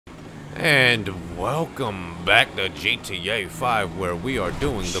And welcome back to GTA 5, where we are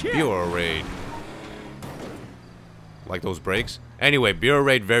doing the Bureau Raid. Like those breaks? Anyway, Bureau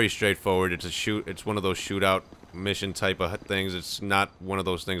Raid, very straightforward. It's one of those shootout mission type of things. It's not one of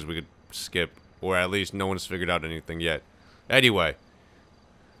those things we could skip, or at least no one's figured out anything yet. Anyway.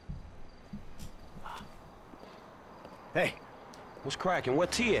 Hey, what's cracking?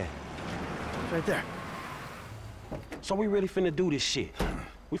 What T at? Right there. So we really finna do this shit?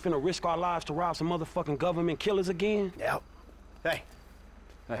 We finna risk our lives to rob some motherfucking government killers again? Yep. Hey.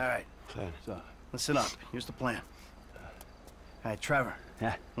 All right. So, listen up. Here's the plan. All right, Trevor.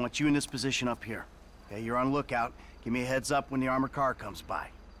 Yeah. I want you in this position up here. Okay, you're on lookout. Give me a heads up when the armored car comes by.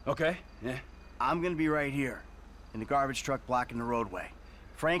 Okay. Yeah. I'm gonna be right here, in the garbage truck blocking the roadway.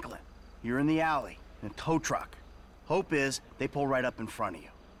 Franklin, you're in the alley, in a tow truck. Hope is they pull right up in front of you.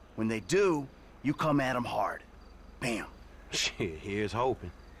 When they do, you come at them hard. Bam. Shit, here's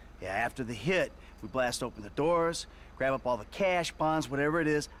hoping. Yeah, after the hit, we blast open the doors, grab up all the cash, bonds, whatever it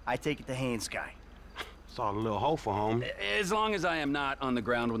is. I take it to Haynes' guy. Saw a little hopeful, homie. As long as I am not on the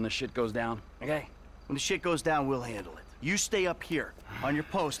ground when the shit goes down. Okay? When the shit goes down, we'll handle it. You stay up here, on your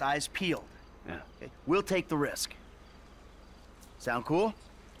post, eyes peeled. Yeah. Okay? We'll take the risk. Sound cool?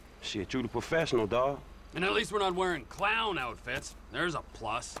 Shit, you the professional, dawg. And at least we're not wearing clown outfits. There's a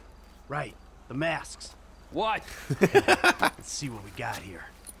plus. Right. The masks. What? Let's see what we got here.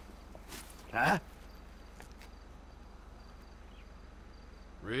 Huh?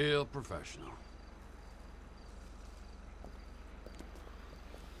 Real professional.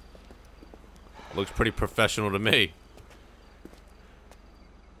 Looks pretty professional to me.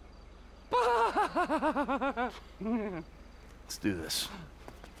 Let's do this.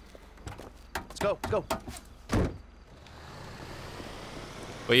 Let's go, let's go.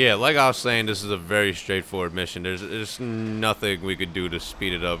 But yeah, like I was saying, this is a very straightforward mission. There's nothing we could do to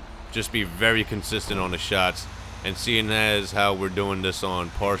speed it up. Just be very consistent on the shots. And seeing as how we're doing this on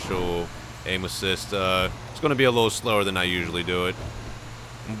partial aim assist, it's going to be a little slower than I usually do it.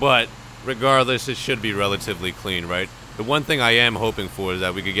 But regardless, it should be relatively clean, right? The one thing I am hoping for is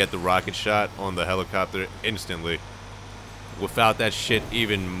that we could get the rocket shot on the helicopter instantly, without that shit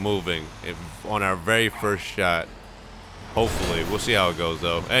even moving, on our very first shot. Hopefully. We'll see how it goes,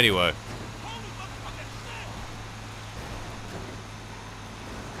 though. Anyway.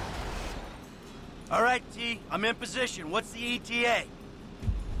 All right, T, I'm in position. What's the ETA?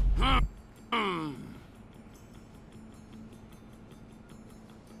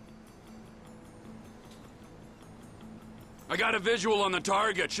 I got a visual on the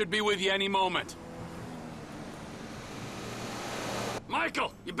target. Should be with you any moment.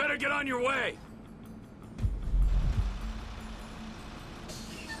 Michael, you better get on your way.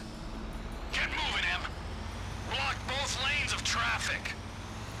 Get moving, Em. Block both lanes of traffic.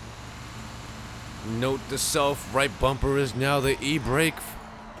 Note to self, right bumper is now the e-brake.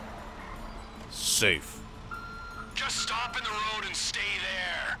 Safe. Just stop in the road and stay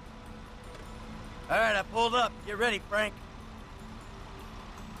there. All right, I pulled up. Get ready, Frank.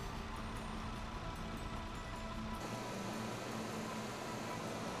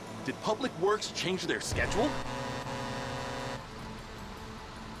 Did Public Works change their schedule?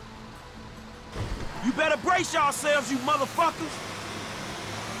 You better brace yourselves, you motherfuckers!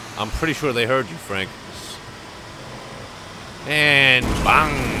 I'm pretty sure they heard you, Frank. And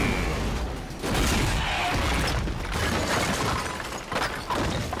bang!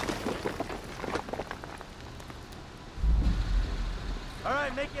 All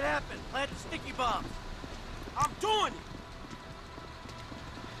right, make it happen. Plant the sticky bombs. I'm doing it!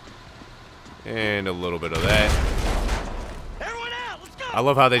 And a little bit of that. Everyone out, let's go! I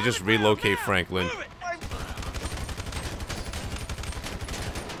love how they just relocate Franklin.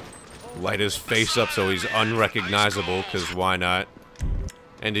 Light his face up so he's unrecognizable, because why not?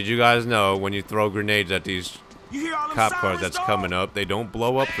 And did you guys know, when you throw grenades at these cop cars that's coming up, they don't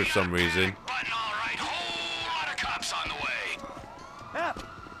blow up for some reason. Button, all right. Whole lot of cops on the way. Hap,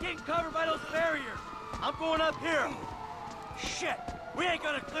 getting covered by those barriers. I'm going up here. Shit, we ain't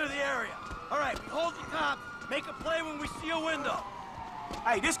gonna clear the area. All right, we hold the cops, make a play when we see a window.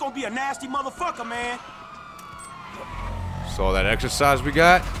 Hey, this gonna be a nasty motherfucker, man. Saw that exercise we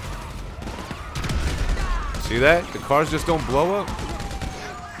got? See that? The cars just don't blow up?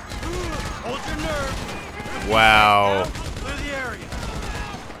 Hold your nerve. Wow. Clear the area.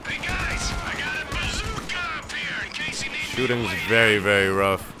 Hey, guys, I got a bazooka up here in case you need Shooting's very, very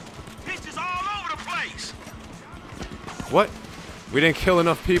rough. Pitches all over the place. What? We didn't kill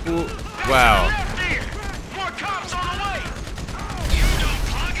enough people? Wow. Left here. More cops on the way. You don't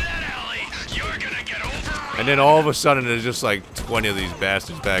plug that alley, you're gonna get over. And then all of a sudden there's just like 20 of these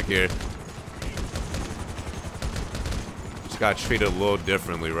bastards back here. Just got treated a little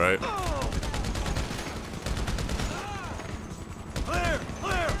differently, right? Clear!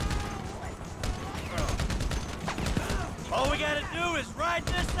 Clear! All we gotta do is ride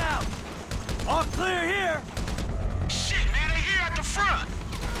this out. All clear here. Shit, man, they're here at the front.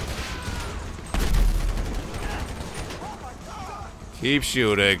 Keep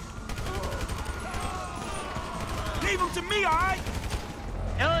shooting. Leave them to me, all right?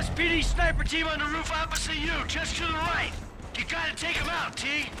 LSPD sniper team on the roof opposite you, just to the right. You gotta take them out,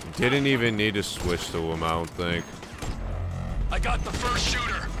 T. Didn't even need to switch to him, I don't think. I got the first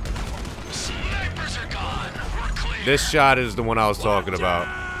shooter. Snipers are gone. We're clear. This shot is the one I was talking about.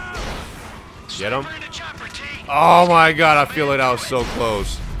 Get him? Sniper in the chopper, T. Oh my god, I feel like I was so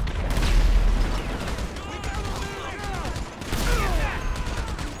close.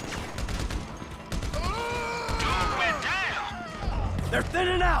 They're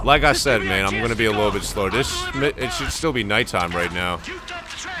thinning out. Like I said, man, I'm gonna be a little bit slower. It should still be nighttime right now. You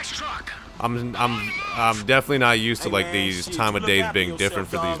dumped the trash truck. I'm definitely not used to like man, these shit, time you of look days after being different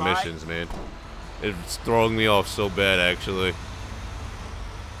for yourself, these dog, missions, man. It's throwing me off so bad, actually.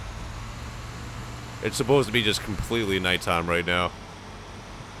 It's supposed to be just completely nighttime right now.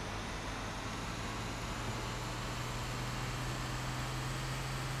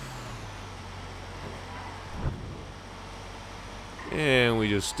 And we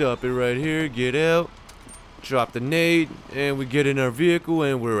just stop it right here, get out, drop the nade, and we get in our vehicle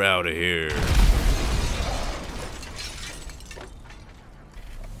and we're out of here.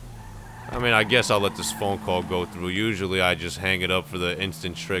 I mean, I guess I'll let this phone call go through. Usually I just hang it up for the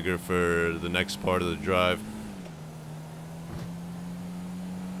instant trigger for the next part of the drive.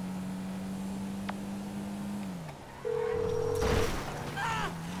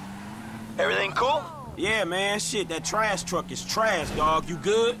 Everything cool? Yeah, man, shit, that trash truck is trash, dog. You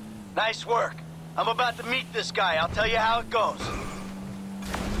good? Nice work. I'm about to meet this guy. I'll tell you how it goes.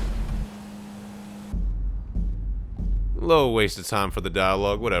 Low waste of time for the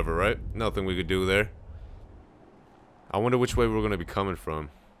dialogue, whatever, right? Nothing we could do there. I wonder which way we're gonna be coming from.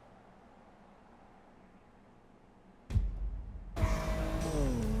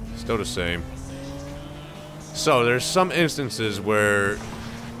 Still the same. So, there's some instances where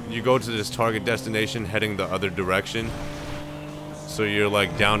you go to this target destination heading the other direction. So you're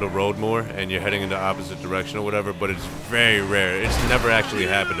like down the road more and you're heading in the opposite direction or whatever, but it's very rare. It's never actually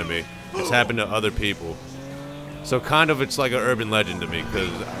happened to me. It's happened to other people. So kind of it's like an urban legend to me because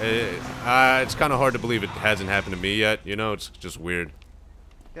it's kind of hard to believe it hasn't happened to me yet. You know, it's just weird.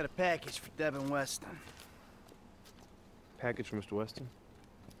 Got a package for Devin Weston. Package for Mr. Weston?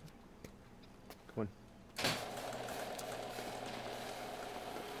 Come on.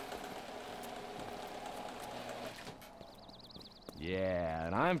 Yeah,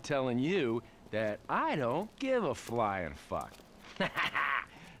 and I'm telling you that I don't give a flying fuck.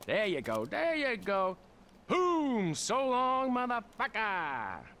 There you go, there you go. Boom! So long,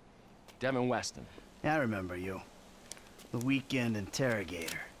 motherfucker! Devin Weston. Yeah, I remember you. The weekend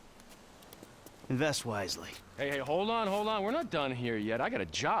interrogator. Invest wisely. Hey, hold on, hold on. We're not done here yet. I got a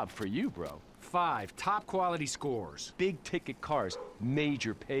job for you, bro. 5 top quality scores. Big ticket cars.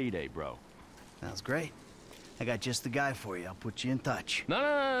 Major payday, bro. Sounds great. I got just the guy for you. I'll put you in touch. No.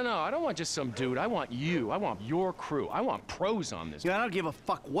 I don't want just some dude. I want you. I want your crew. I want pros on this. Yeah, I don't give a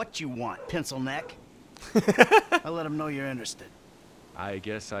fuck what you want, pencil neck. I'll let him know you're interested. I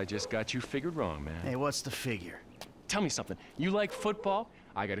guess I just got you figured wrong, man. Hey, what's the figure? Tell me something. You like football?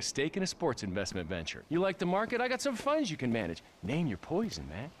 I got a stake in a sports investment venture. You like the market? I got some funds you can manage. Name your poison,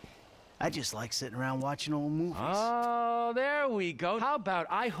 man. I just like sitting around watching old movies. Oh, there we go. How about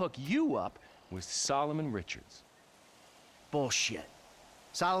I hook you up with Solomon Richards? Bullshit.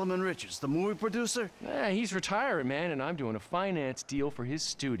 Solomon Richards, the movie producer? Yeah, he's retiring, man, and I'm doing a finance deal for his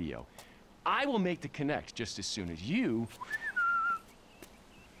studio. I will make the connect just as soon as you...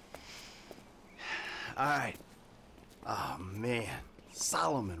 All right. Oh, man.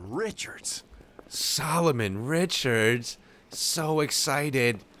 Solomon Richards. Solomon Richards. So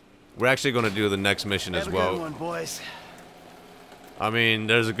excited. We're actually going to do the next mission as well. Have a good one, boys. I mean,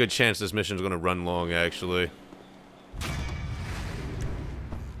 there's a good chance this mission's going to run long, actually.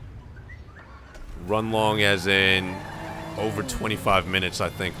 Run long as in over 25 minutes, I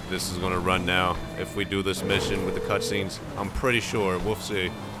think this is going to run now. If we do this mission with the cutscenes, I'm pretty sure. We'll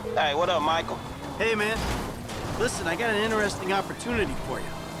see. Hey, what up, Michael? Hey, man. Listen, I got an interesting opportunity for you.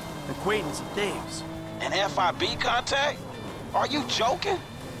 Acquaintance of Dave's. An FIB contact? Are you joking?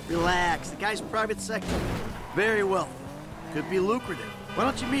 Relax. The guy's private sector. Very wealthy. Could be lucrative. Why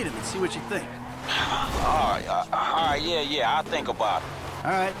don't you meet him and see what you think? Alright, yeah, I'll think about it.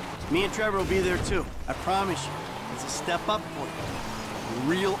 All right, me and Trevor will be there too. I promise you. It's a step up for you. A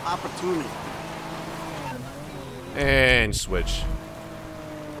real opportunity. And switch.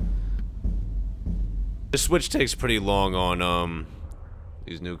 The switch takes pretty long on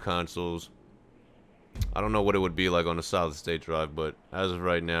these new consoles. I don't know what it would be like on a solid state drive, but as of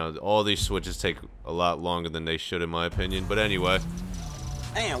right now, all these switches take a lot longer than they should in my opinion. But anyway,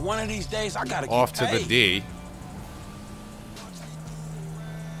 Man, one of these days I gotta get off to paid. the D.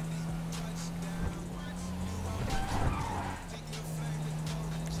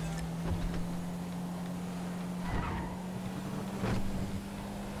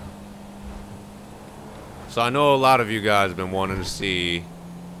 So I know a lot of you guys have been wanting to see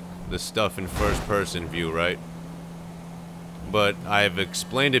the stuff in first-person view, right? But I've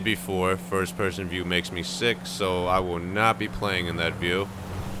explained it before, first-person view makes me sick, so I will not be playing in that view.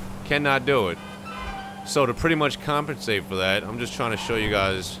 Cannot do it. So to pretty much compensate for that, I'm just trying to show you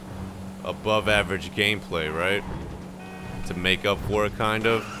guys above-average gameplay, right? To make up for it, kind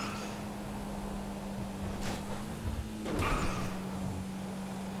of.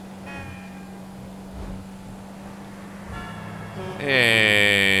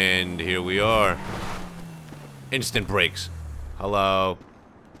 And here we are. Instant brakes. Hello.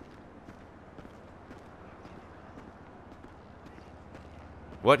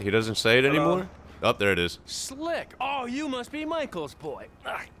 What? He doesn't say it anymore? Oh, there it is. Slick. Oh, you must be Michael's boy.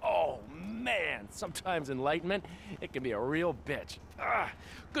 Oh, man. Sometimes enlightenment, it can be a real bitch.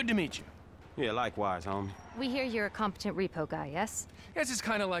 Good to meet you. Yeah, likewise, homie. We hear you're a competent repo guy, yes? This is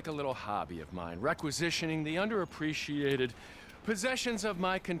kind of like a little hobby of mine, requisitioning the underappreciated possessions of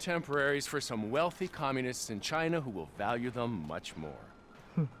my contemporaries for some wealthy communists in China who will value them much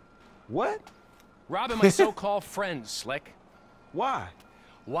more. What? Robbing my so-called friends, Slick. Why?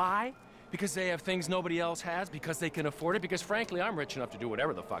 Why? Because they have things nobody else has, because they can afford it, because frankly, I'm rich enough to do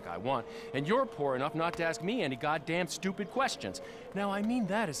whatever the fuck I want, and you're poor enough not to ask me any goddamn stupid questions. Now, I mean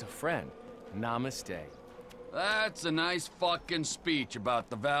that as a friend. Namaste. That's a nice fucking speech about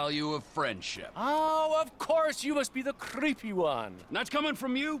the value of friendship. Oh, of course, you must be the creepy one. And that's coming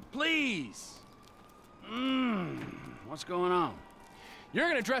from you? Please. What's going on? You're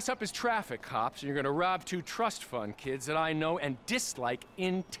gonna dress up as traffic cops, and you're gonna rob two trust fund kids that I know and dislike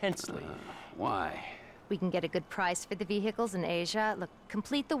intensely. Why? We can get a good price for the vehicles in Asia. Look,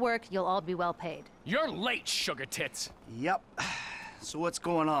 complete the work, you'll all be well paid. You're late, sugar tits. Yep. So what's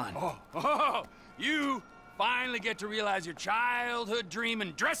going on? Oh, you finally get to realize your childhood dream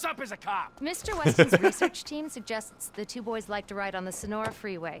and dress up as a cop. Mr. Weston's research team suggests the two boys like to ride on the Sonora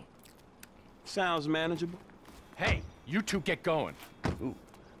Freeway. Sounds manageable. Hey, you two get going. Ooh,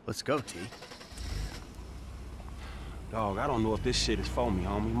 let's go, T. Dog, I don't know if this shit is for me,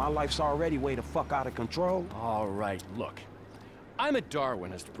 homie. My life's already way the fuck out of control. All right, look. I'm a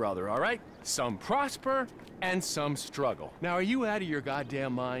Darwinist, brother, all right? Some prosper and some struggle. Now, are you out of your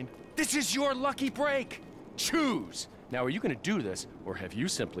goddamn mind? This is your lucky break. Choose. Now, are you gonna do this, or have you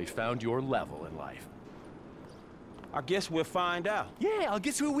simply found your level in life? I guess we'll find out. Yeah, I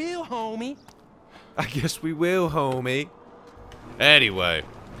guess we will, homie. I guess we will, homie. Anyway,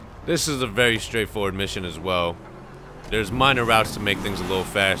 this is a very straightforward mission as well. There's minor routes to make things a little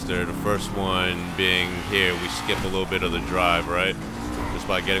faster. The first one being here, we skip a little bit of the drive, right? Just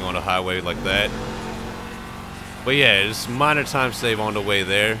by getting on the highway like that. But yeah, it's minor time save on the way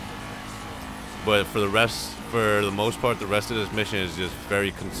there. But for the most part, the rest of this mission is just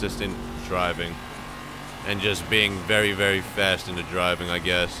very consistent driving. And just being very, very fast in the driving, I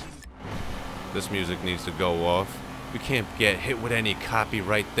guess. This music needs to go off. We can't get hit with any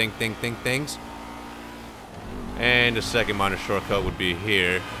copyright things. And the second minor shortcut would be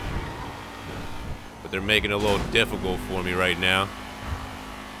here. But they're making it a little difficult for me right now.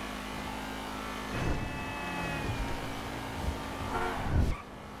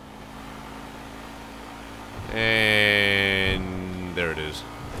 And there it is.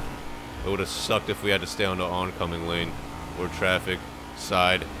 It would have sucked if we had to stay on the oncoming lane or traffic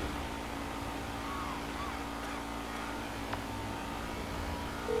side.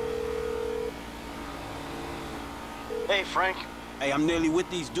 Hey, Frank. Hey, I'm nearly with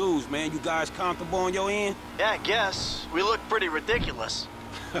these dudes, man. You guys comfortable on your end? Yeah, I guess. We look pretty ridiculous.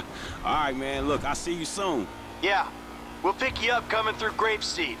 All right, man. Look, I'll see you soon. Yeah. We'll pick you up coming through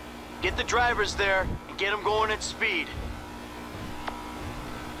Grapeseed. Get the drivers there and get them going at speed.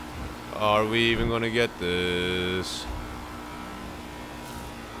 Are we even gonna get this?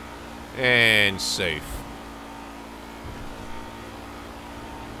 And safe.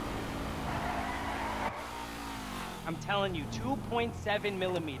 I'm telling you, 2.7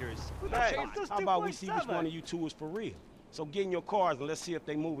 millimeters. Hey, how about we see which one of you two is for real? So get in your cars and let's see if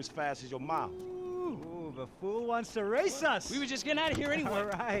they move as fast as your mouth. Ooh, the fool wants to race us. We were just getting out of here anyway. All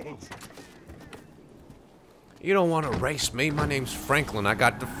right. You don't want to race me. My name's Franklin. I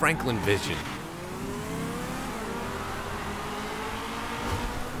got the Franklin vision.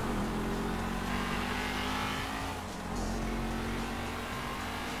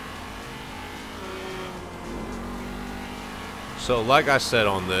 So, like I said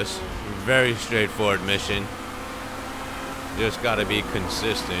on this, very straightforward mission. Just gotta be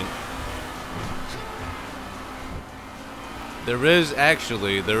consistent. There is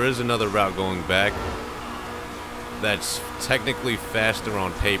another route going back that's technically faster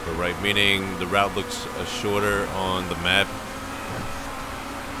on paper, right? Meaning the route looks shorter on the map.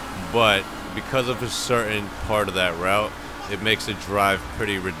 But because of a certain part of that route, it makes the drive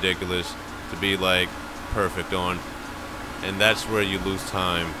pretty ridiculous to be like perfect on. And that's where you lose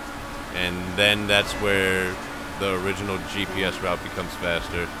time. And then that's where the original GPS route becomes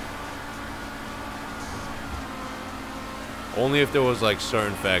faster. Only if there was like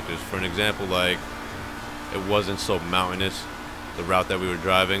certain factors. For an example, like it wasn't so mountainous, the route that we were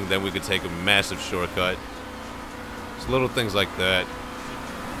driving, then we could take a massive shortcut. It's little things like that.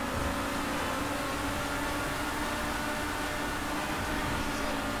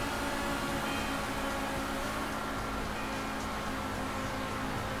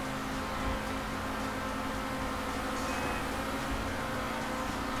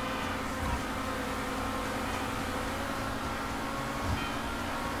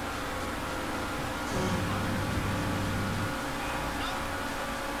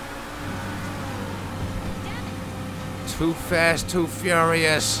 Too fast, too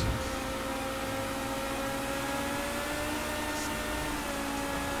furious.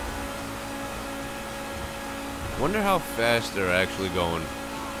 Wonder how fast they're actually going.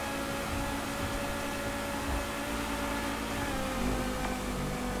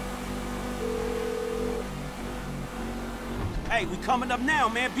 Hey, we coming up now,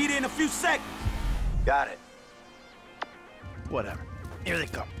 man. Be there in a few seconds. Got it. Whatever. Here they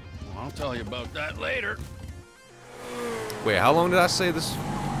come. Well, I'll tell you about that later. Wait, how long did I say this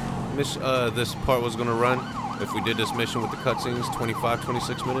part was gonna run? If we did this mission with the cutscenes, 25,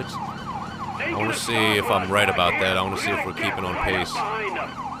 26 minutes? I want to see if I'm right about that. I want to see if we're keeping on pace. This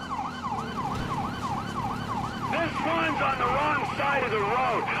one's on the wrong side of the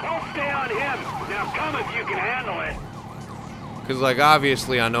road. I'll stay on him. Now come if you can handle it. Because, like,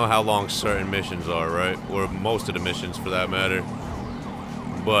 obviously I know how long certain missions are, right? Or most of the missions, for that matter.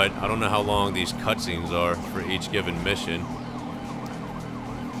 But I don't know how long these cutscenes are for each given mission.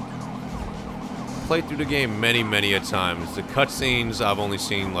 Played through the game many, many a times. The cutscenes I've only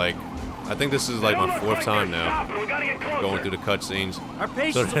seen, like, I think this is like my fourth time now going through the cutscenes. Our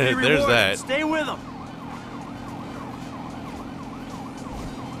patience So will be there's rewarded. that. Stay with them.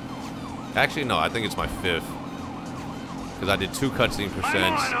 Actually, no, I think it's my fifth. Because I did 2 cutscene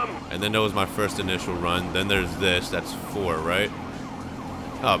percents, and then there was my first initial run. Then there's this, that's 4, right?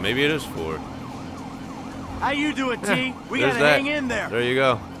 Oh, maybe it is 4. How you doing, T? We There's gotta that. hang in there. There you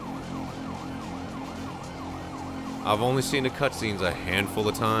go. I've only seen the cutscenes a handful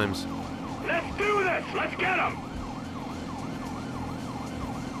of times. Let's do this. Let's get him.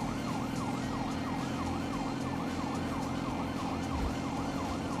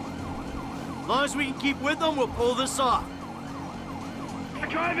 As long as we can keep with them, we'll pull this off. We're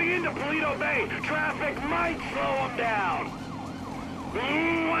driving into Polito Bay. Traffic might slow them down.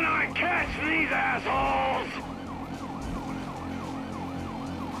 When I catch these assholes.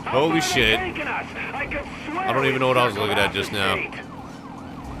 Holy shit. I don't even know what I was looking at just now.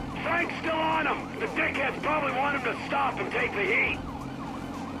 Frank's still on him. The dickheads probably want him to stop and take the heat.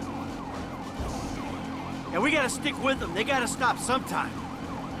 And we gotta stick with them. They gotta stop sometime.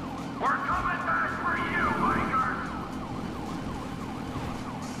 We're coming back for you, Micah.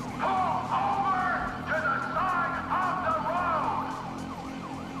 Pull over to the side of the road.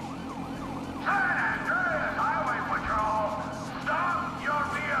 San Andreas Highway Patrol, stop your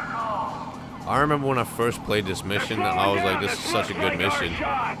vehicle. I remember when I first played this mission, I was like, this is such a good mission.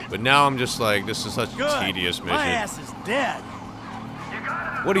 But now I'm just like, this is such a tedious mission. My ass is dead.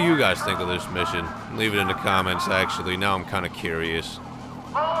 What do you guys think of this mission? Leave it in the comments, actually. Now I'm kind of curious.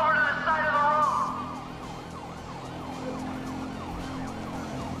 Pull over to the side of the road.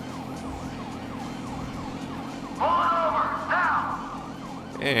 Pull it over, now.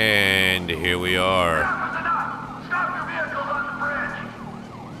 And here we are. Stop your vehicles on the bridge.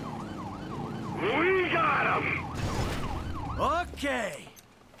 We got him. Okay.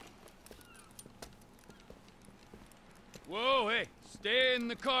 Whoa, hey, stay in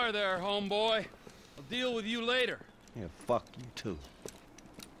the car there, homeboy. I'll deal with you later. Yeah, fuck you too.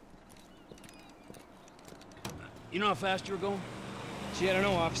 You know how fast you were going? Gee, I don't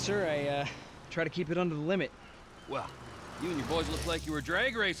know, officer. I try to keep it under the limit. Well, you and your boys look like you were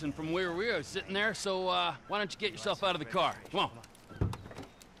drag racing from where we were sitting there, so why don't you get yourself out of the car? Come on.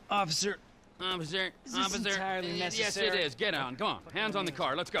 Officer, Officer, is this entirely necessary? Yes, it is. Get on. Come on. Hands on the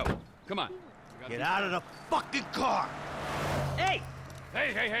car. Let's go. Come on. Get out of the fucking car! Hey!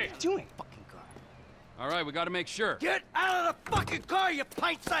 Hey! What are you doing? Fucking car. All right, we got to make sure. Get out of the fucking car, you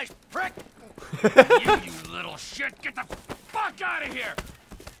pint-sized prick! you little shit! Get the fuck out of here!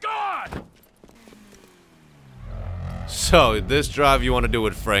 God! So, this drive you want to do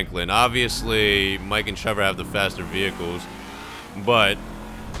with Franklin. Obviously, Mike and Trevor have the faster vehicles, but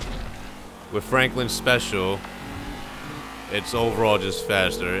with Franklin's special, it's overall just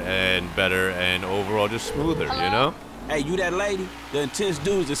faster and better and overall just smoother, you know? Hey, you that lady? The intense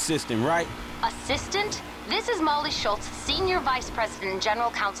dude's assistant, right? Assistant? This is Molly Schultz, Senior Vice President and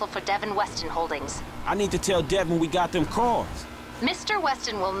General Counsel for Devin Weston Holdings. I need to tell Devin we got them cars. Mr.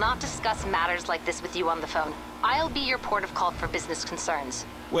 Weston will not discuss matters like this with you on the phone. I'll be your port of call for business concerns.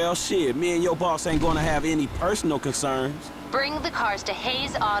 Well, shit, me and your boss ain't gonna have any personal concerns. Bring the cars to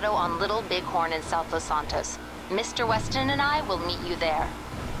Hayes Auto on Little Bighorn in South Los Santos. Mr. Weston and I will meet you there.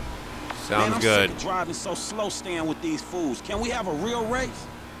 Sounds Man, good. I'm sick of driving so slow staying with these fools. Can we have a real race?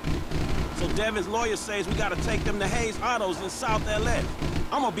 So Devin's lawyer says we gotta take them to Hayes Autos in South LA.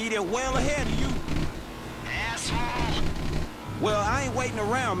 I'm gonna be there well ahead of you. Asshole! Well, I ain't waiting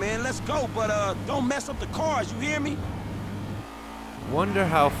around, man. Let's go, but don't mess up the cars, you hear me? Wonder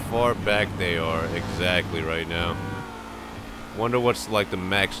how far back they are exactly right now. Wonder what's like the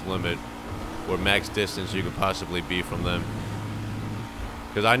max limit or max distance you could possibly be from them.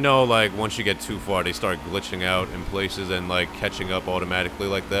 Because I know, like, once you get too far, they start glitching out in places and, like, catching up automatically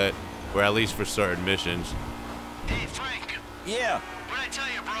like that. Or at least for certain missions. Hey, Frank. Yeah. What'd I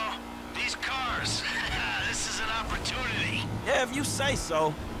tell you, bro? These cars. This is an opportunity. Yeah, if you say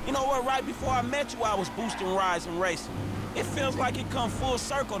so. You know what, right before I met you, I was boosting rides and racing. It feels like it come full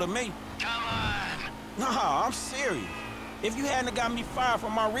circle to me. Come on. Nah, I'm serious. If you hadn't got me fired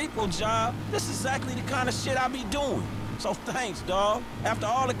from my repo job, this is exactly the kind of shit I be doing. So thanks, dawg. After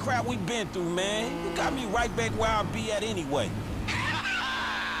all the crap we've been through, man, you got me right back where I be at anyway.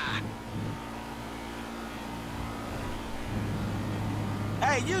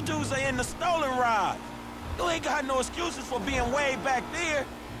 Hey, you dudes are in the stolen ride. You ain't got no excuses for being way back there.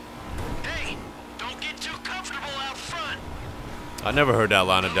 Hey, don't get too comfortable out front. I never heard that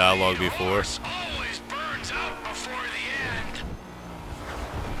line of dialogue before. Horse always burns out before the end.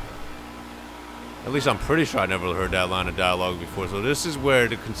 At least I'm pretty sure I never heard that line of dialogue before. So this is where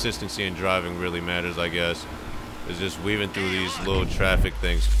the consistency in driving really matters, I guess. Is just weaving through these little traffic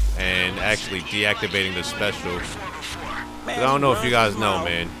things and actually deactivating the special. Man, I don't know if you guys know,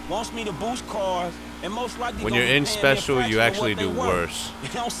 man. Wants me to boost cars, and most likely When you're in special, you actually do worse.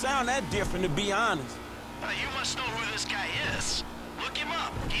 It don't sound that different, to be honest. You must know who this guy is. Look him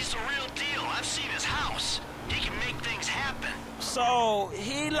up. He's the real deal. I've seen his house. He can make things happen. So,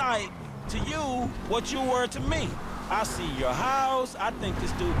 he like, to you, what you were to me. I see your house. I think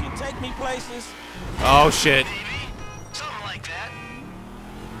this dude can take me places. Oh, shit. Maybe. Something like that.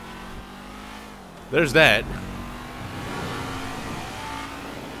 There's that.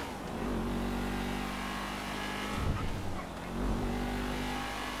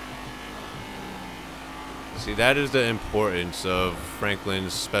 See, that is the importance of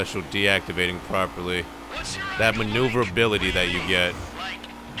Franklin's special deactivating properly. That maneuverability that you get.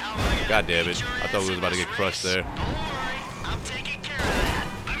 God damn it. I thought we was about to get crushed there. Don't worry, I'm taking care of that.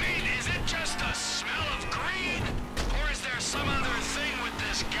 I mean, is it just a smell of greed? Or is there some other thing with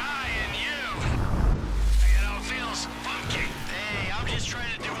this guy and you? You know, it feels funky. Hey, I'm just trying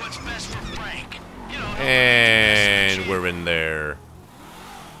to do what's best for Frank. You know, And we're in there.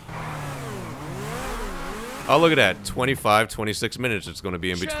 Oh, look at that. 25, 26 minutes it's going to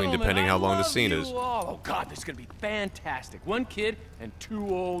be in between, depending how long the scene is. Oh, God, this is going to be fantastic. One kid and two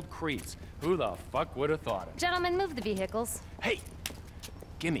old creeps. Who the fuck would have thought it? Gentlemen, move the vehicles. Hey,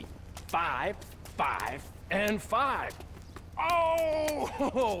 gimme 5, 5, and 5.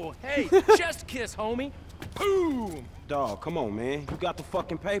 Oh, hey, chest kiss, homie. Boom. Dawg, come on, man. You got the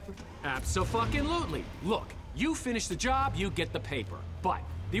fucking paper? Abso-fucking-lutely. Look, you finish the job, you get the paper. But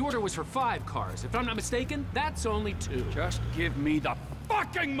the order was for 5 cars. If I'm not mistaken, that's only 2. Just give me the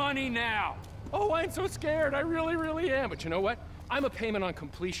fucking money now! Oh, I'm so scared. I really, really am. But you know what? I'm a payment on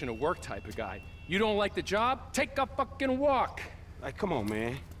completion of work type of guy. You don't like the job? Take a fucking walk. Like, come on,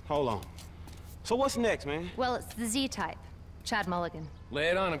 man. Hold on. So what's next, man? Well, it's the Z-type. Chad Mulligan. Lay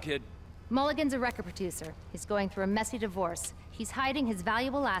it on him, kid. Mulligan's a record producer. He's going through a messy divorce. He's hiding his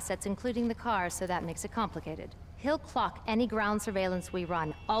valuable assets, including the car, so that makes it complicated. He'll clock any ground surveillance we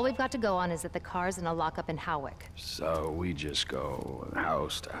run. All we've got to go on is that the car's in a lockup in Howick. So we just go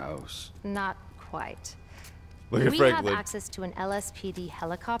house to house? Not quite. Look at We Franklin. have access to an LSPD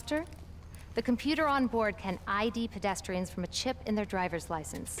helicopter. The computer on board can ID pedestrians from a chip in their driver's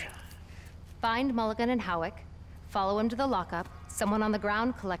license. Find Mulligan in Howick, follow him to the lockup, someone on the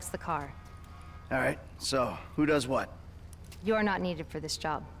ground collects the car. All right, so who does what? You're not needed for this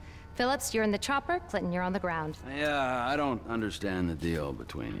job. Phillips, you're in the chopper. Clinton, you're on the ground. Yeah, I don't understand the deal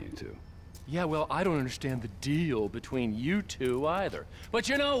between you two. Yeah, well, I don't understand the deal between you two either. But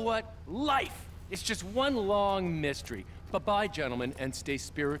you know what? Life is just one long mystery. Bye-bye, gentlemen, and stay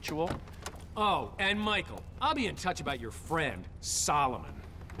spiritual. Oh, and Michael, I'll be in touch about your friend, Solomon.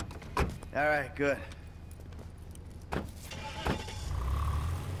 All right, good.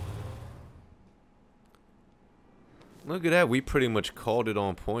 Look at that. We pretty much called it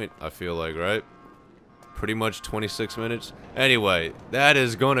on point, I feel like, right? Pretty much 26 minutes. Anyway, that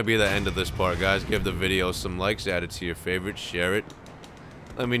is going to be the end of this part, guys. Give the video some likes, add it to your favorites, share it.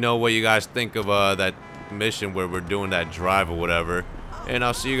 Let me know what you guys think of that mission where we're doing that drive or whatever. And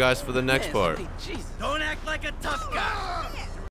I'll see you guys for the next part. Don't act like a tough guy.